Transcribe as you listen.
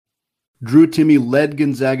Drew Timme led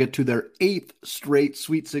Gonzaga to their 8th straight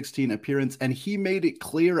Sweet 16 appearance, and he made it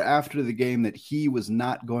clear after the game that he was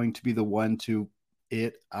not going to be the one to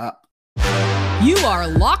it up. You are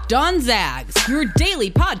Locked On Zags, your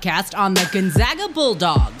daily podcast on the Gonzaga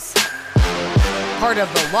Bulldogs. Part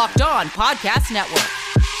of the Locked On Podcast Network.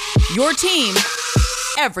 Your team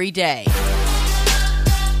every day.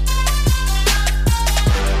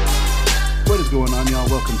 What is going on, y'all?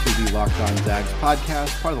 Welcome to the Locked On Zags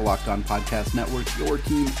podcast, part of the Locked On Podcast Network, your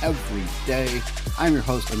team every day. I'm your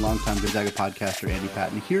host and longtime Gonzaga podcaster, Andy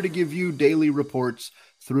Patton, here to give you daily reports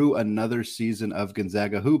through another season of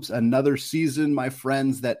Gonzaga Hoops. Another season, my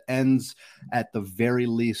friends, that ends at the very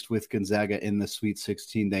least with Gonzaga in the Sweet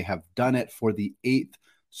 16. They have done it for the 8th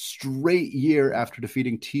straight year after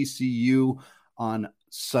defeating TCU on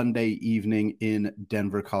Sunday evening in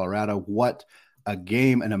Denver, Colorado. What a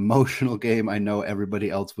game, an emotional game. I know everybody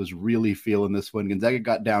else was really feeling this one. Gonzaga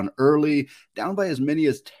got down early, down by as many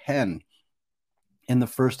as 10 in the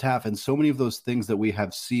first half. And so many of those things that we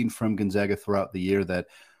have seen from Gonzaga throughout the year that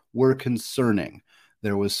were concerning.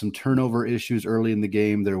 There was some turnover issues early in the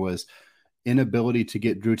game. There was inability to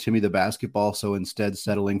get Drew Timme the basketball, so instead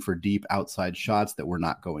settling for deep outside shots that were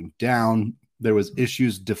not going down. There was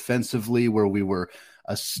issues defensively where we were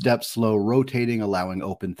a step slow rotating, allowing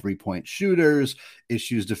open three-point shooters,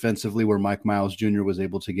 issues defensively where Mike Miles Jr. was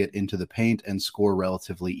able to get into the paint and score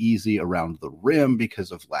relatively easy around the rim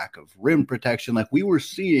because of lack of rim protection. Like, we were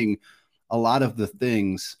seeing a lot of the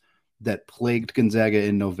things that plagued Gonzaga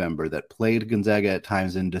in November, that plagued Gonzaga at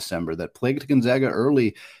times in December, that plagued Gonzaga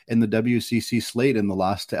early in the WCC slate in the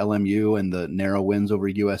loss to LMU and the narrow wins over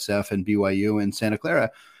USF and BYU and Santa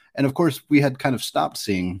Clara. And of course, we had kind of stopped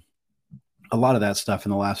seeing a lot of that stuff in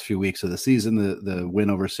the last few weeks of the season, the win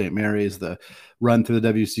over St. Mary's, the run through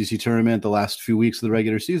the WCC tournament, the last few weeks of the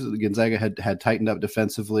regular season. Gonzaga had tightened up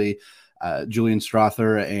defensively. Julian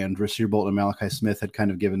Strother and Rasir Bolton and Malachi Smith had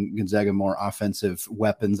kind of given Gonzaga more offensive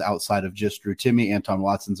weapons outside of just Drew Timme. Anton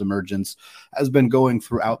Watson's emergence has been going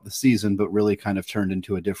throughout the season, but really kind of turned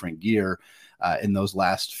into a different gear in those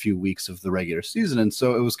last few weeks of the regular season. And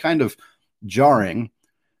so it was kind of jarring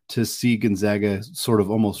to see Gonzaga sort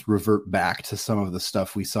of almost revert back to some of the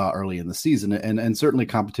stuff we saw early in the season. And certainly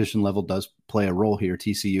competition level does play a role here.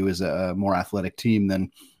 TCU is a more athletic team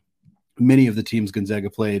than many of the teams Gonzaga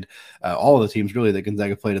played, all of the teams really that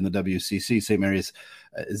Gonzaga played in the WCC. St. Mary's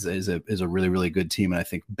is a really, really good team, and I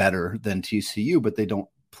think better than TCU, but they don't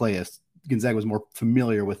play as Gonzaga was more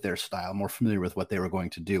familiar with their style, more familiar with what they were going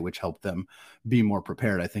to do, which helped them be more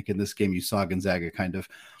prepared. I think in this game, you saw Gonzaga kind of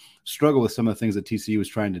struggle with some of the things that TCU was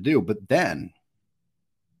trying to do. But then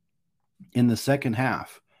in the second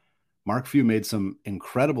half, Mark Few made some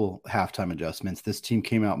incredible halftime adjustments. This team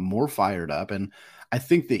came out more fired up. And I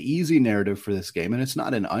think the easy narrative for this game, and it's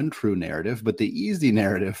not an untrue narrative, but the easy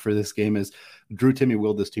narrative for this game is Drew Timme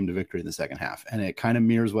willed this team to victory in the second half. And it kind of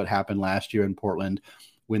mirrors what happened last year in Portland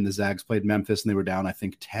when the Zags played Memphis and they were down, I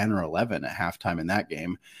think, 10 or 11 at halftime in that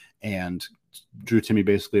game. And Drew Timme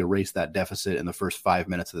basically erased that deficit in the first 5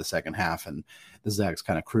 minutes of the second half, and the Zags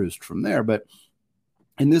kind of cruised from there. But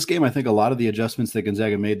in this game, I think a lot of the adjustments that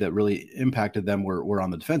Gonzaga made that really impacted them were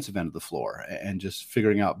on the defensive end of the floor and just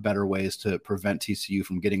figuring out better ways to prevent TCU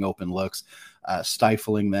from getting open looks,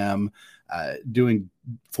 stifling them,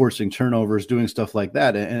 forcing turnovers, doing stuff like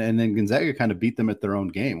that. And then Gonzaga kind of beat them at their own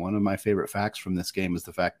game. One of my favorite facts from this game is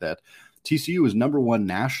the fact that TCU is number one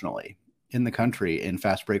nationally in the country in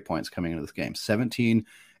fast break points coming into this game,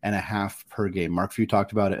 17.5 per game. Mark Few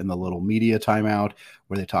talked about it in the little media timeout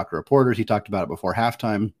where they talked to reporters. He talked about it before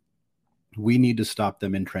halftime. We need to stop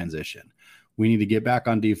them in transition. We need to get back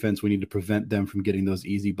on defense. We need to prevent them from getting those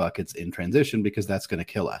easy buckets in transition because that's going to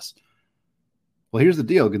kill us. Well, here's the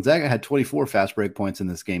deal. Gonzaga had 24 fast break points in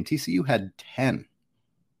this game. TCU had 10.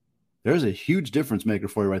 There's a huge difference maker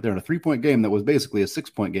for you right there in a 3-point game that was basically a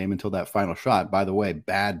 6-point game until that final shot. By the way,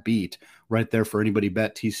 bad beat right there for anybody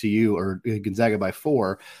bet TCU or Gonzaga by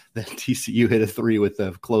 4. That TCU hit a 3 with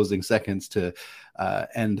the closing seconds to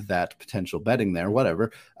end that potential betting there,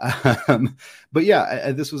 whatever. But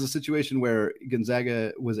yeah, this was a situation where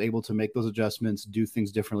Gonzaga was able to make those adjustments, do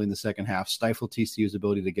things differently in the second half, stifle TCU's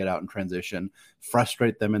ability to get out in transition,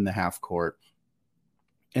 frustrate them in the half court.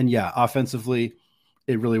 And yeah, offensively,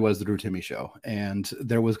 it really was the Drew Timme show. And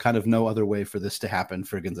there was kind of no other way for this to happen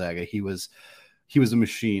for Gonzaga. He was a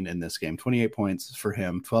machine in this game. 28 points for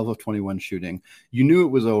him, 12 of 21 shooting. You knew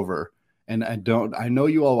it was over. And I know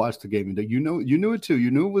you all watched the game. You knew it too. You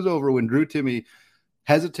knew it was over when Drew Timme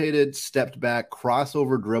hesitated, stepped back,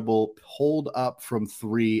 crossover dribble, pulled up from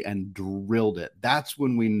 3 and drilled it. That's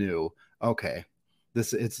when we knew, okay,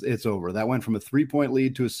 It's over. That went from a 3-point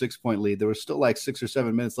lead to a 6-point lead. There was still like 6 or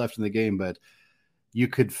 7 minutes left in the game, but you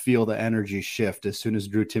could feel the energy shift as soon as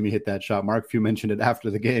Drew Timme hit that shot. Mark Few mentioned it after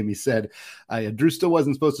the game. He said, Drew still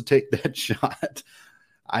wasn't supposed to take that shot.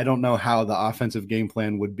 I don't know how the offensive game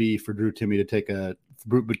plan would be for Drew Timme to take a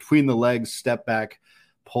between the legs, step back,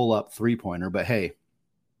 pull up 3-pointer. But hey,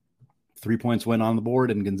 3 points went on the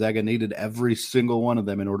board, and Gonzaga needed every single one of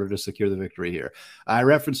them in order to secure the victory here. I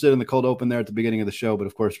referenced it in the cold open there at the beginning of the show, but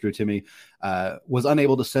of course, Drew Timme was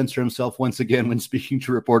unable to censor himself once again when speaking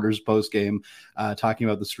to reporters post-game, talking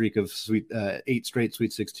about the streak of 8 straight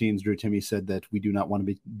Sweet 16s. Drew Timme said that we do not want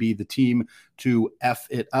to be the team to F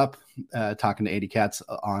it up, talking to 80 Cats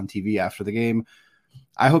on TV after the game.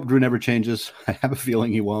 I hope Drew never changes. I have a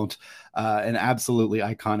feeling he won't. An absolutely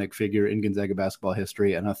iconic figure in Gonzaga basketball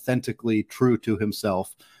history, an authentically true to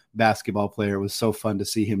himself basketball player. It was so fun to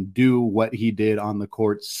see him do what he did on the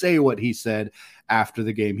court, say what he said after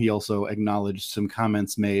the game. He also acknowledged some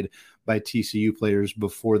comments made by TCU players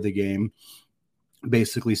before the game,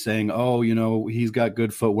 basically saying, oh, he's got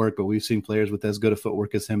good footwork, but we've seen players with as good a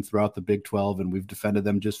footwork as him throughout the Big 12, and we've defended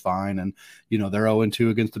them just fine. And, they're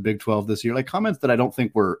 0-2 against the Big 12 this year. Like comments that I don't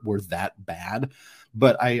think were that bad,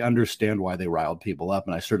 but I understand why they riled people up,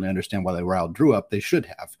 and I certainly understand why they riled Drew up. They should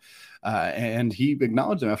have. And he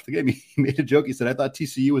acknowledged them after the game. He made a joke. He said, I thought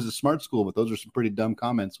TCU was a smart school, but those are some pretty dumb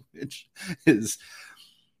comments, which is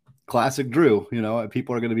classic Drew.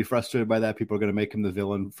 People are going to be frustrated by that. People are going to make him the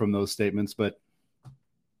villain from those statements, but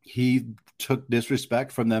he took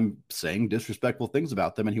disrespect from them saying disrespectful things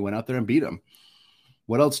about them, and he went out there and beat them.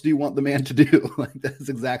 What else do you want the man to do? Like, that's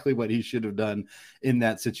exactly what he should have done in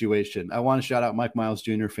that situation. I want to shout out Mike Miles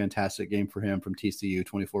Jr. Fantastic game for him from TCU,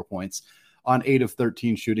 24 points on 8 of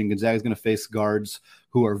 13 shooting. Gonzaga is going to face guards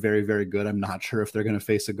who are very, very good. I'm not sure if they're going to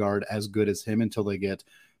face a guard as good as him until they get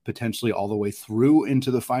potentially all the way through into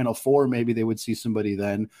the Final Four. Maybe they would see somebody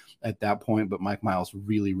then at that point, but Mike Miles,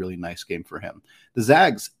 really, really nice game for him. The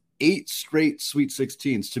Zags, 8 straight Sweet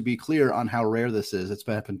 16s. To be clear on how rare this is, it's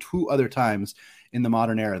happened 2 other times in the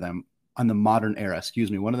modern era.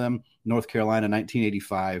 One of them, North Carolina,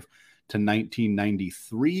 1985 to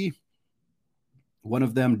 1993. One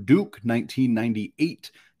of them, Duke,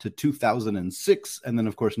 1998 to 2006. And then,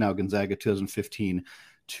 of course, now Gonzaga, 2015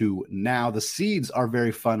 to now. The seeds are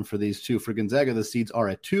very fun for these two. For Gonzaga, the seeds are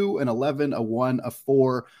a 2, an 11, a 1, a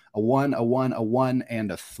 4, a 1, a 1, a 1,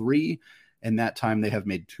 and a 3. In that time, they have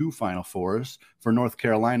made 2 Final Fours. For North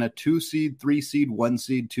Carolina, 2 seed, 3 seed, 1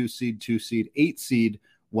 seed, 2 seed, 2 seed, 8 seed,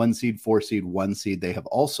 1 seed, 4 seed, 1 seed. They have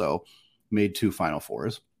also made 2 Final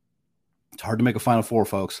Fours. It's hard to make a Final Four,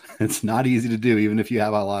 folks. It's not easy to do, even if you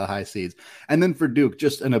have a lot of high seeds. And then for Duke,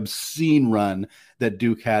 just an obscene run that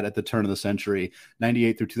Duke had at the turn of the century,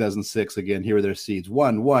 98 through 2006. Again, here are their seeds: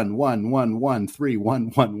 1, 1, 1, 1, 1, 3,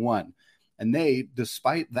 1, 1, 1. And they,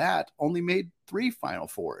 despite that, only made 3 Final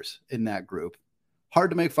Fours in that group.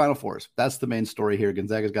 Hard to make Final Fours. That's the main story here.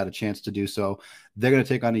 Gonzaga's got a chance to do so. They're going to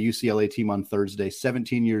take on a UCLA team on Thursday,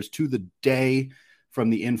 17 years to the day from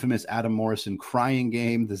the infamous Adam Morrison crying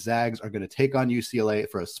game. The Zags are going to take on UCLA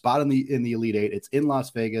for a spot in the Elite Eight. It's in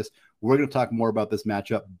Las Vegas. We're going to talk more about this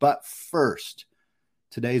matchup. But first,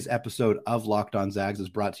 today's episode of Locked On Zags is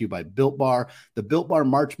brought to you by Built Bar. The Built Bar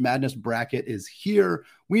March Madness bracket is here.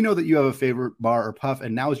 We know that you have a favorite bar or puff,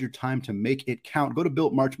 and now is your time to make it count. Go to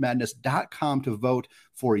BuiltMarchMadness.com to vote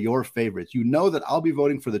for your favorites. You know that I'll be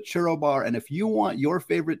voting for the Churro Bar, and if you want your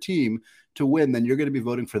favorite team to win, then you're going to be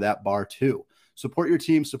voting for that bar too. Support your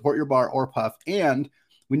team, support your bar or puff, and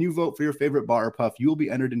when you vote for your favorite bar or puff, you will be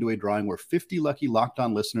entered into a drawing where 50 lucky Locked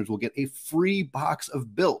On listeners will get a free box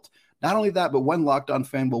of Built. Not only that, but one Locked On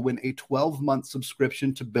fan will win a 12-month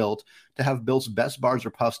subscription to Built to have Built's best bars or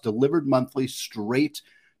puffs delivered monthly straight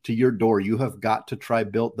to your door. You have got to try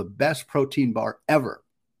Built, the best protein bar ever.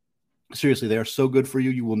 Seriously, they are so good for you,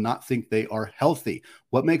 you will not think they are healthy.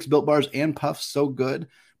 What makes Built bars and puffs so good?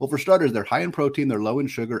 Well, for starters, they're high in protein, they're low in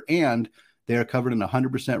sugar, and they are covered in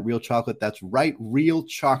 100% real chocolate. That's right, real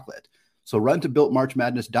chocolate. So run to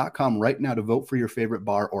BuiltMarchMadness.com right now to vote for your favorite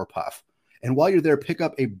bar or puff. And while you're there, pick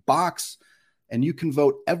up a box, and you can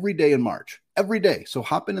vote every day in March. Every day. So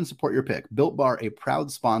hop in and support your pick. Built Bar, a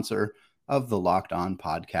proud sponsor of the Locked On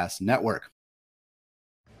Podcast Network.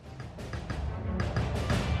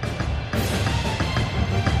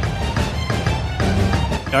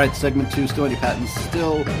 All right, segment 2, still Andy Patton,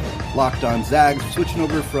 still Locked On Zags. Switching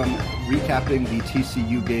over from recapping the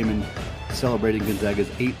TCU game and celebrating Gonzaga's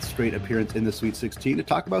 8th straight appearance in the Sweet 16 to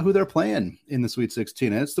talk about who they're playing in the Sweet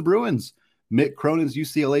 16. And it's the Bruins. Mick Cronin's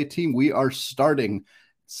UCLA team. We are starting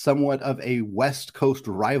somewhat of a West Coast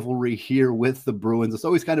rivalry here with the Bruins. It's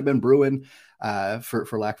always kind of been Bruin, for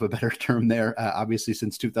lack of a better term there, obviously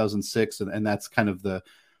since 2006. And that's kind of the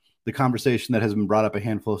conversation that has been brought up a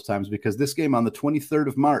handful of times, because this game on the 23rd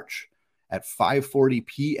of March at 5:40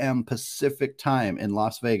 p.m. Pacific time in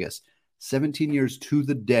Las Vegas, 17 years to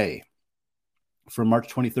the day from March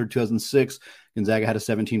 23rd, 2006, Gonzaga had a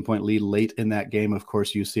 17-point lead late in that game. Of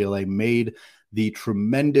course, UCLA made the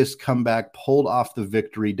tremendous comeback, pulled off the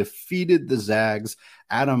victory, defeated the Zags.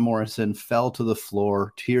 Adam Morrison fell to the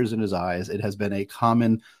floor, tears in his eyes. It has been a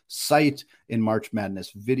common sight in March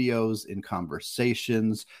Madness videos, in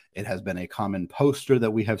conversations. It has been a common poster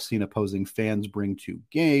that we have seen opposing fans bring to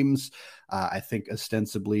games. I think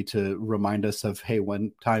ostensibly to remind us of, hey,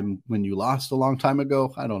 one time when you lost a long time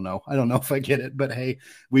ago. I don't know if I get it, but hey,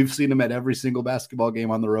 we've seen them at every single basketball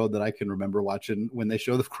game on the road that I can remember watching. When they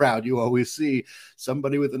show the crowd, you always see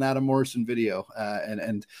somebody with an Adam Morrison video,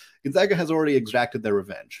 and Gonzaga has already exacted their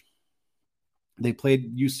revenge. They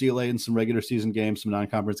played UCLA in some regular season games, some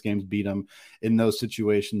non-conference games, beat them in those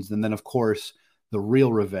situations. And then, of course, the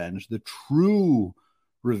real revenge, the true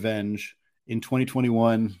revenge in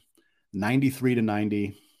 2021,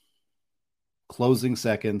 93-90, closing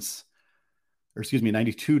seconds,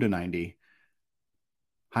 92-90.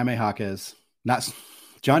 Jaime Jaquez, not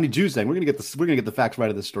Johnny Juzang. We're gonna get the facts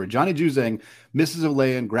right of this story. Johnny Juzang misses a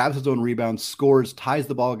lay-in, grabs his own rebound, scores, ties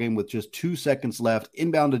the ball game with just 2 seconds left.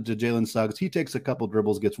 Inbounded to Jalen Suggs. He takes a couple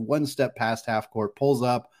dribbles, gets one step past half court, pulls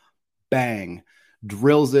up, bang,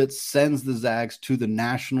 drills it, sends the Zags to the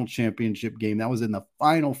national championship game. That was in the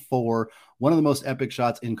Final Four. One of the most epic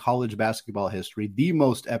shots in college basketball history. The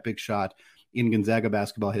most epic shot in Gonzaga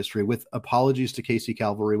basketball history, with apologies to Casey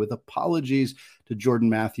Calvary, with apologies to Jordan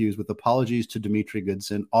Matthews, with apologies to Dimitri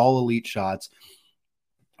Goodson, all elite shots.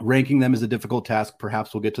 Ranking them is a difficult task.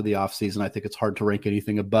 Perhaps we'll get to the offseason. I think it's hard to rank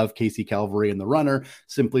anything above Casey Calvary in the runner,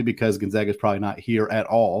 simply because Gonzaga is probably not here at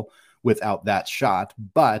all without that shot.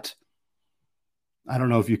 But I don't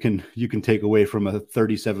know if you can take away from a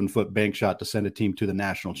 37-foot bank shot to send a team to the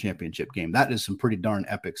national championship game. That is some pretty darn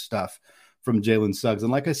epic stuff from Jalen Suggs.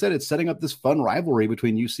 And like I said, it's setting up this fun rivalry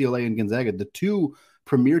between UCLA and Gonzaga, the two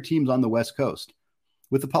premier teams on the West Coast.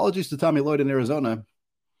 With apologies to Tommy Lloyd in Arizona,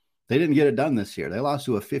 they didn't get it done this year. They lost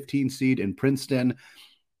to a 15 seed in Princeton.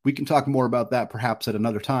 We can talk more about that perhaps at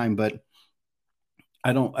another time, but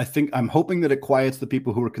I'm hoping that it quiets the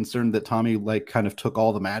people who are concerned that Tommy kind of took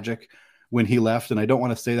all the magic when he left. And I don't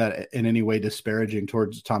want to say that in any way disparaging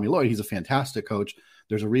towards Tommy Lloyd. He's a fantastic coach.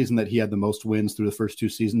 There's a reason that he had the most wins through the first 2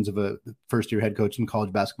 seasons of a first-year head coach in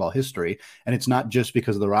college basketball history. And it's not just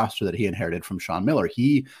because of the roster that he inherited from Sean Miller.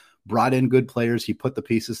 He brought in good players. He put the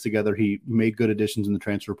pieces together. He made good additions in the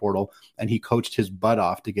transfer portal, and he coached his butt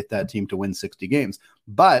off to get that team to win 60 games.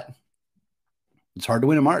 But it's hard to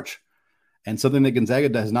win in March. And something that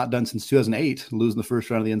Gonzaga has not done since 2008, losing the first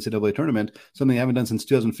round of the NCAA tournament, something they haven't done since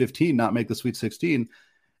 2015, not make the Sweet 16.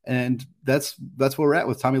 And that's where we're at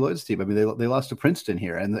with Tommy Lloyd's team. I mean, they lost to Princeton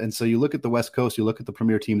here. And so you look at the West Coast, you look at the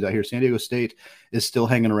premier teams out here. San Diego State is still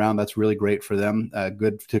hanging around. That's really great for them.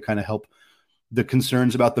 Good to kind of help the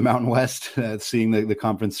concerns about the Mountain West, seeing the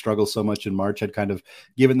conference struggle so much in March had kind of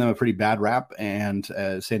given them a pretty bad rap. And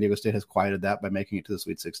San Diego State has quieted that by making it to the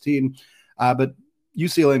Sweet 16. But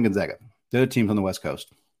UCLA and Gonzaga, they're the teams on the West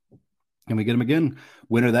Coast. And we get them again.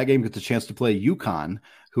 Winner of that game gets a chance to play UConn,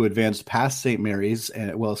 who advanced past St. Mary's.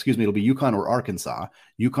 It'll be UConn or Arkansas.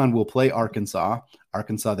 UConn will play Arkansas,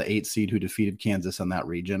 the 8th seed who defeated Kansas in that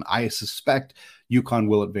region. I suspect UConn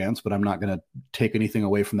will advance, but I'm not going to take anything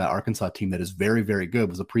away from that Arkansas team that is very, very good. It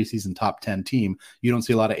was a preseason top 10 team. You don't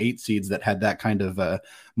see a lot of 8 seeds that had that kind of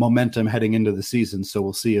momentum heading into the season. So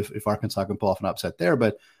we'll see if Arkansas can pull off an upset there.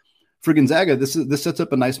 But for Gonzaga, this sets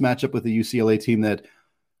up a nice matchup with the UCLA team that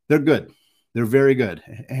they're good. They're very good,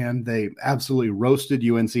 and they absolutely roasted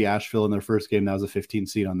UNC Asheville in their first game. That was a 15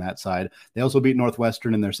 seed on that side. They also beat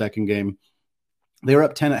Northwestern in their second game. They were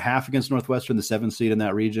up 10 at half against Northwestern, the 7th seed in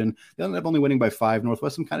that region. They ended up only winning by 5.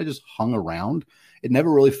 Northwestern kind of just hung around. It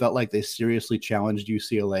never really felt like they seriously challenged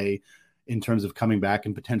UCLA in terms of coming back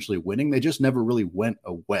and potentially winning. They just never really went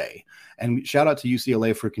away. And shout out to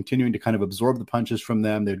UCLA for continuing to kind of absorb the punches from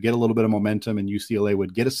them. They'd get a little bit of momentum, and UCLA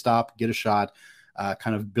would get a stop, get a shot,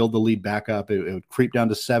 kind of build the lead back up. It would creep down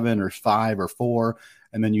to 7 or 5 or 4,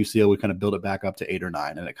 and then UCLA would kind of build it back up to 8 or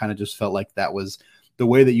 9. And it kind of just felt like that was the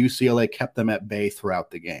way that UCLA kept them at bay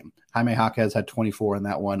throughout the game. Jaime Jaquez had 24 in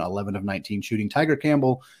that one, 11 of 19 shooting. Tiger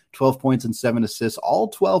Campbell, 12 points and 7 assists. All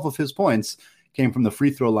 12 of his points came from the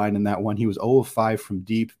free throw line in that one. He was 0 of 5 from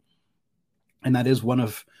deep. And that is one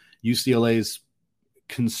of UCLA's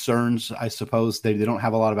concerns, I suppose. They don't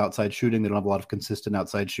have a lot of outside shooting. They don't have a lot of consistent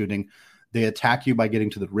outside shooting. They attack you by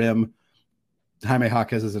getting to the rim. Jaime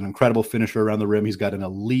Jaquez is an incredible finisher around the rim. He's got an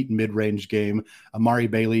elite mid-range game. Amari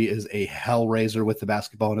Bailey is a hellraiser with the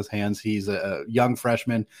basketball in his hands. He's a young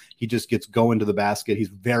freshman. He just gets going to the basket. He's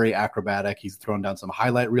very acrobatic. He's thrown down some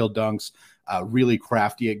highlight reel dunks, really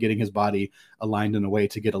crafty at getting his body aligned in a way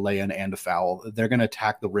to get a lay-in and a foul. They're going to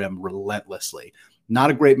attack the rim relentlessly. Not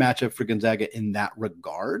a great matchup for Gonzaga in that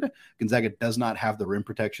regard. Gonzaga does not have the rim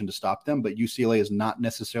protection to stop them, but UCLA is not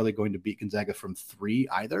necessarily going to beat Gonzaga from three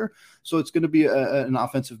either. So it's going to be an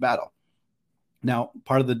offensive battle. Now,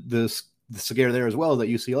 part of the scare there as well is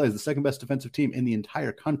that UCLA is the second best defensive team in the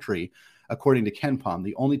entire country, according to KenPom.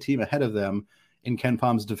 The only team ahead of them in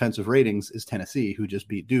KenPom's defensive ratings is Tennessee, who just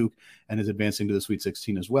beat Duke and is advancing to the Sweet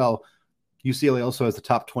 16 as well. UCLA also has the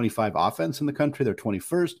top 25 offense in the country. They're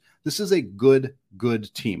 21st. This is a good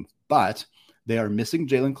team, but they are missing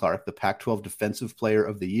Jalen Clark, the Pac-12 Defensive Player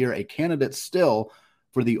of the Year, a candidate still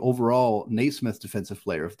for the overall Naismith Defensive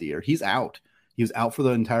Player of the Year. He's out. He was out for the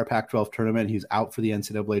entire Pac-12 tournament. He's out for the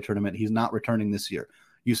NCAA tournament. He's not returning this year.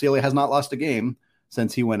 UCLA has not lost a game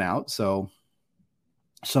since he went out, so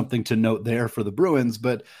something to note there for the Bruins,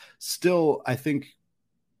 but still, I think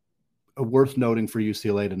worth noting for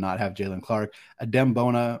UCLA to not have Jalen Clark. Adem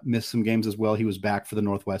Bona missed some games as well. He was back for the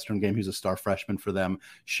Northwestern game. He was a star freshman for them.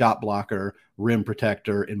 Shot blocker, rim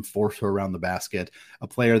protector, enforcer around the basket. A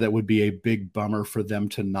player that would be a big bummer for them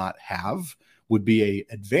to not have. Would be a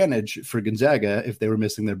advantage for Gonzaga if they were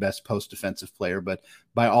missing their best post-defensive player. But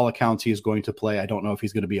by all accounts, he is going to play. I don't know if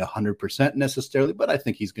he's going to be 100% necessarily, but I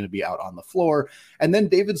think he's going to be out on the floor. And then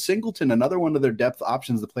David Singleton, another one of their depth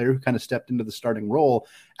options, the player who kind of stepped into the starting role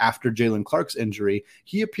after Jalen Clark's injury.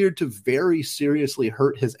 He appeared to very seriously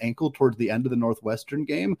hurt his ankle towards the end of the Northwestern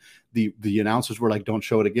game. The announcers were like, don't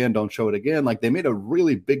show it again, don't show it again. Like, they made a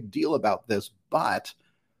really big deal about this, but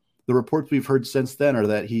the reports we've heard since then are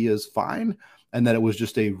that he is fine and that it was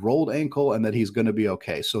just a rolled ankle and that he's going to be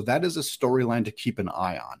okay. So that is a storyline to keep an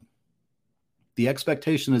eye on. The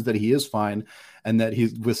expectation is that he is fine and that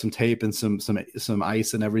he's with some tape and some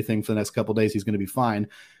ice and everything for the next couple of days, he's going to be fine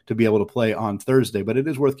to be able to play on Thursday. But it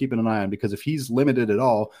is worth keeping an eye on because if he's limited at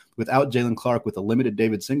all without Jalen Clark, with a limited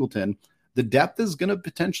David Singleton, the depth is going to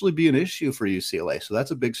potentially be an issue for UCLA. So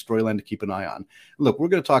that's a big storyline to keep an eye on. Look, we're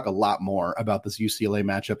going to talk a lot more about this UCLA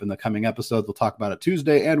matchup in the coming episodes. We'll talk about it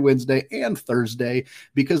Tuesday and Wednesday and Thursday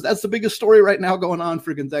because that's the biggest story right now going on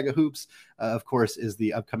for Gonzaga Hoops, of course, is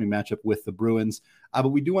the upcoming matchup with the Bruins. But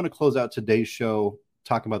we do want to close out today's show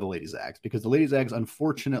talking about the Lady Zags because the Lady Zags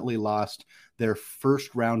unfortunately lost their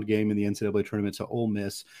first round game in the NCAA tournament to Ole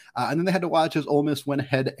Miss. And then they had to watch as Ole Miss went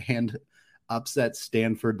ahead and upset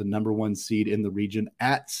Stanford, the number one seed in the region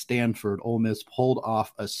at Stanford. Ole Miss pulled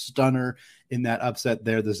off a stunner in that upset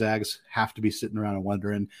there. The Zags have to be sitting around and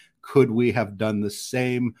wondering, could we have done the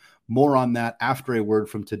same? More on that after a word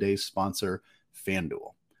from today's sponsor,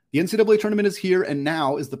 FanDuel. The NCAA tournament is here, and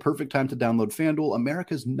now is the perfect time to download FanDuel,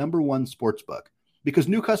 America's number one sportsbook. Because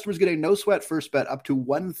new customers get a no-sweat first bet up to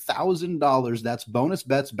 $1,000. That's bonus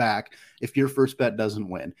bets back if your first bet doesn't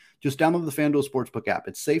win. Just download the FanDuel Sportsbook app.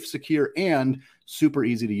 It's safe, secure, and super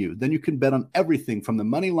easy to use. Then you can bet on everything from the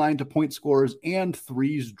money line to point scores and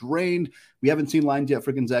threes drained. We haven't seen lines yet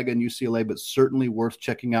for Gonzaga and UCLA, but certainly worth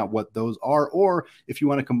checking out what those are. Or if you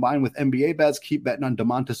want to combine with NBA bets, keep betting on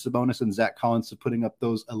Domantas Sabonis and Zach Collins putting up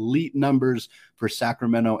those elite numbers for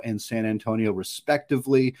Sacramento and San Antonio,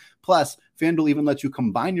 respectively. Plus, FanDuel even lets you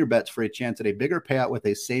combine your bets for a chance at a bigger payout with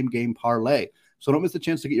a same-game parlay. So don't miss the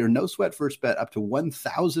chance to get your no-sweat first bet up to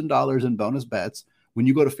 $1,000 in bonus bets when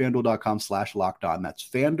you go to FanDuel.com/lockedon. That's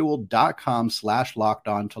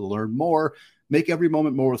FanDuel.com/lockedon to learn more. Make every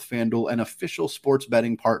moment more with FanDuel, an official sports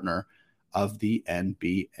betting partner of the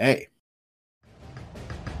NBA.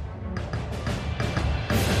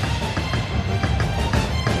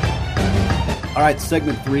 All right,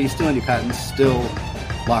 segment 3, still Andy Patton, still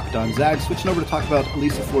Locked on Zags. Switching over to talk about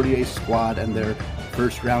Elisa Fortier's squad and their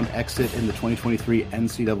first round exit in the 2023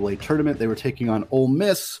 NCAA tournament. They were taking on Ole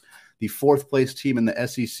Miss, the fourth place team in the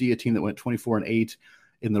SEC, a team that went 24-8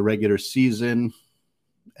 in the regular season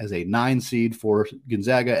as a 9 seed for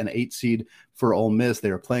Gonzaga and 8 seed for Ole Miss.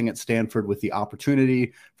 They were playing at Stanford with the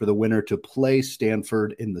opportunity for the winner to play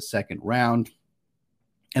Stanford in the second round.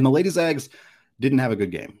 And the Lady Zags didn't have a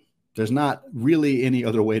good game. There's not really any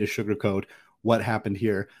other way to sugarcoat what happened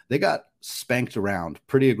here. They got spanked around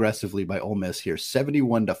pretty aggressively by Ole Miss here.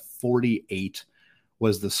 71-48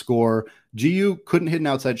 was the score. GU couldn't hit an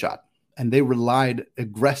outside shot. And they relied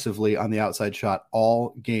aggressively on the outside shot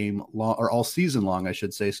all game long, or all season long, I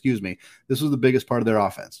should say. Excuse me. This was the biggest part of their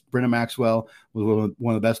offense. Brenna Maxwell was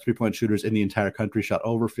one of the best three-point shooters in the entire country, shot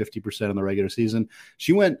over 50% in the regular season.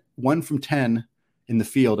 She went 1 from 10 in the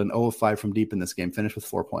field and 0 of 5 from deep in this game, finished with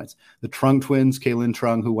 4 points. The Trung twins, Kaylin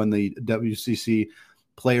Trung, who won the WCC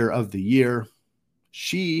Player of the Year,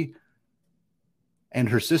 she and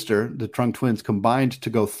her sister, the Trung twins, combined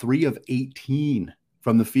to go 3 of 18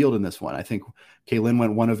 from the field in this one. I think Kaylin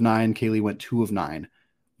went 1 of 9. Kaylee went 2 of 9.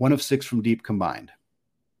 1 of 6 from deep combined.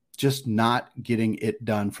 Just not getting it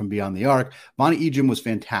done from beyond the arc. Bonnie Ejim was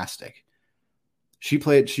fantastic. She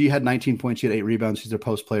had 19 points. She had 8 rebounds. She's their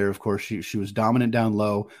post player, of course. She was dominant down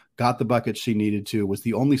low, got the buckets she needed to, was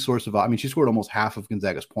the only source of, she scored almost half of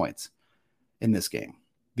Gonzaga's points in this game.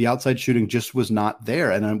 The outside shooting just was not there.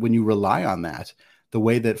 And when you rely on that, the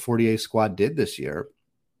way that 48 squad did this year,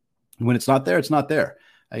 when it's not there, it's not there.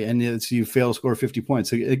 And you fail to score 50 points.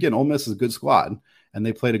 So again, Ole Miss is a good squad, and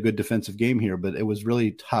they played a good defensive game here, but it was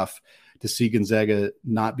really tough to see Gonzaga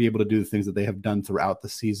not be able to do the things that they have done throughout the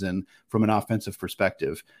season from an offensive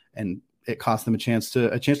perspective. And it cost them a chance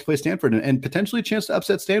to play Stanford and potentially a chance to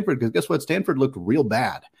upset Stanford, because guess what? Stanford looked real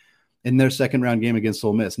bad in their second round game against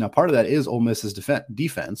Ole Miss. Now, part of that is Ole Miss's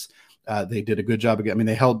defense. They did a good job again.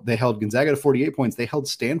 They held Gonzaga to 48 points. They held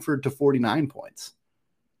Stanford to 49 points.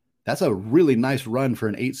 That's a really nice run for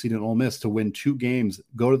an 8 seed in Ole Miss to win 2 games,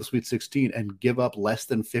 go to the Sweet 16, and give up less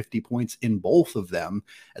than 50 points in both of them,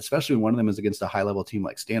 especially when one of them is against a high-level team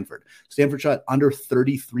like Stanford. Stanford shot under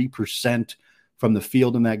 33% from the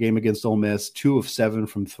field in that game against Ole Miss, 2 of 7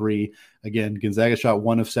 from 3. Again, Gonzaga shot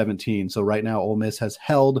 1 of 17. So right now, Ole Miss has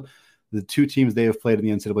held the 2 teams they have played in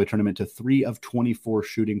the NCAA tournament to 3 of 24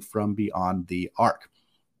 shooting from beyond the arc.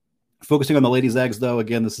 Focusing on the Lady Zags, though,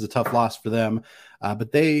 again, this is a tough loss for them,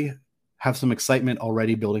 but they have some excitement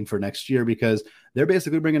already building for next year because they're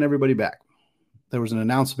basically bringing everybody back. There was an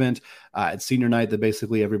announcement at senior night that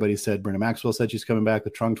basically everybody said, Brenna Maxwell said she's coming back. The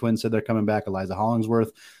Trung twins said they're coming back. Eliza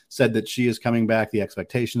Hollingsworth said that she is coming back. The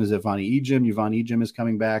expectation is that Yvonne Ejim is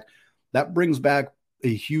coming back. That brings back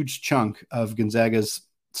a huge chunk of Gonzaga's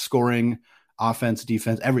scoring, offense,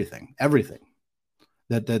 defense, everything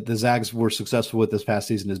that the Zags were successful with this past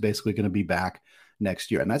season is basically going to be back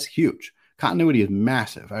next year. And that's huge. Continuity is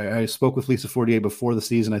massive. I spoke with Lisa Fortier before the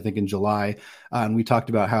season, I think in July, and we talked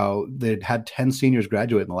about how they'd had 10 seniors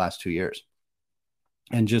graduate in the last 2 years.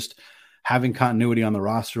 And just having continuity on the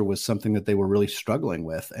roster was something that they were really struggling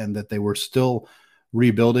with, and that they were still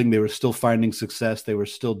rebuilding. They were still finding success. They were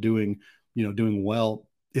still doing well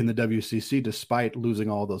in the WCC despite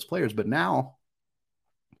losing all those players. But now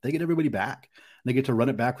they get everybody back. They get to run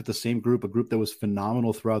it back with the same group, a group that was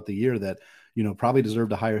phenomenal throughout the year, that probably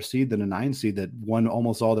deserved a higher seed than a 9 seed, that won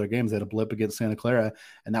almost all their games. They had a blip against Santa Clara,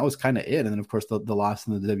 and that was kind of it. And then, of course, the loss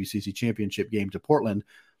in the WCC championship game to Portland.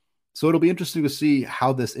 So it'll be interesting to see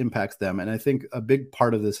how this impacts them. And I think a big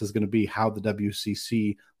part of this is going to be how the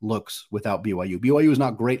WCC looks without BYU. BYU was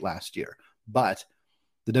not great last year, but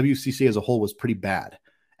the WCC as a whole was pretty bad.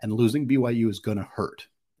 And losing BYU is going to hurt.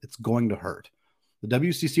 It's going to hurt. The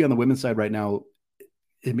WCC on the women's side right now,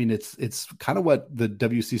 it's kind of what the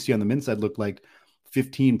WCC on the men's side looked like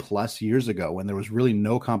 15 plus years ago, when there was really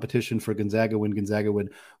no competition for Gonzaga, when Gonzaga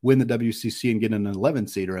would win the WCC and get an 11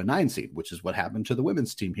 seed or a 9 seed, which is what happened to the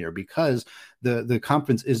women's team here, because the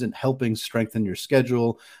conference isn't helping strengthen your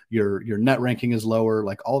schedule. Your net ranking is lower.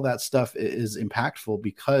 Like, all that stuff is impactful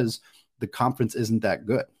because the conference isn't that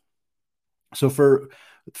good. So for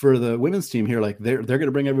the women's team here, like, they're going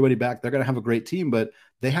to bring everybody back. They're going to have a great team, but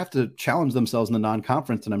they have to challenge themselves in the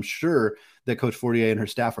non-conference. And I'm sure that Coach Fortier and her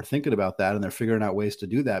staff are thinking about that, and they're figuring out ways to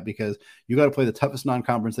do that, because you got to play the toughest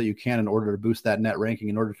non-conference that you can in order to boost that net ranking,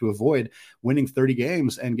 in order to avoid winning 30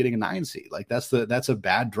 games and getting a 9 seed. Like, that's a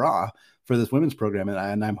bad draw for this women's program.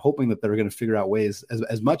 And I'm hoping that they're going to figure out ways,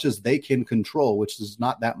 as much as they can control, which is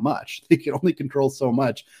not that much. They can only control so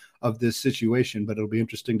much of this situation, but it'll be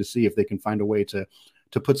interesting to see if they can find a way to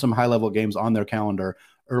put some high-level games on their calendar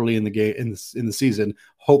early in the game, in the season.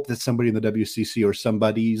 Hope that somebody in the WCC or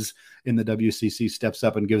somebody's in the WCC steps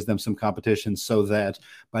up and gives them some competition, so that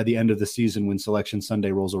by the end of the season, when Selection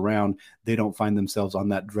Sunday rolls around, they don't find themselves on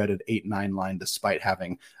that dreaded 8-9 line despite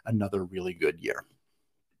having another really good year.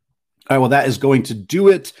 All right, well, that is going to do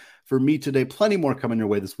it for me today. Plenty more coming your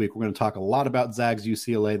way this week. We're going to talk a lot about Zags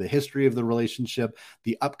UCLA, the history of the relationship,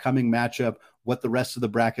 the upcoming matchup, what the rest of the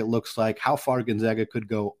bracket looks like, how far Gonzaga could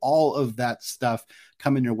go, all of that stuff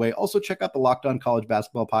coming your way. Also, check out the Locked On College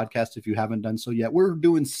Basketball podcast if you haven't done so yet. We're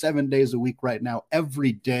doing 7 days a week right now,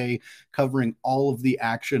 every day, covering all of the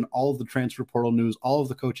action, all of the transfer portal news, all of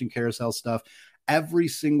the coaching carousel stuff, Every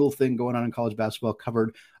single thing going on in college basketball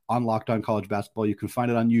covered on Locked On College Basketball. You can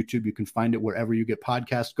find it on YouTube. You can find it wherever you get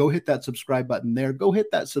podcasts. Go hit that subscribe button there. Go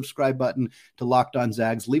hit that subscribe button to Locked On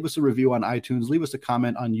Zags. Leave us a review on iTunes. Leave us a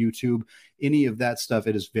comment on YouTube. Any of that stuff,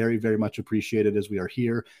 it is very, very much appreciated as we are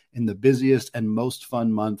here in the busiest and most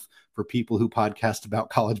fun month for people who podcast about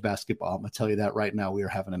college basketball. I'm going to tell you that right now. We are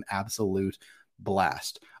having an absolute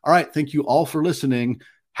blast. All right. Thank you all for listening.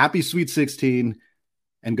 Happy Sweet 16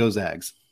 and go Zags.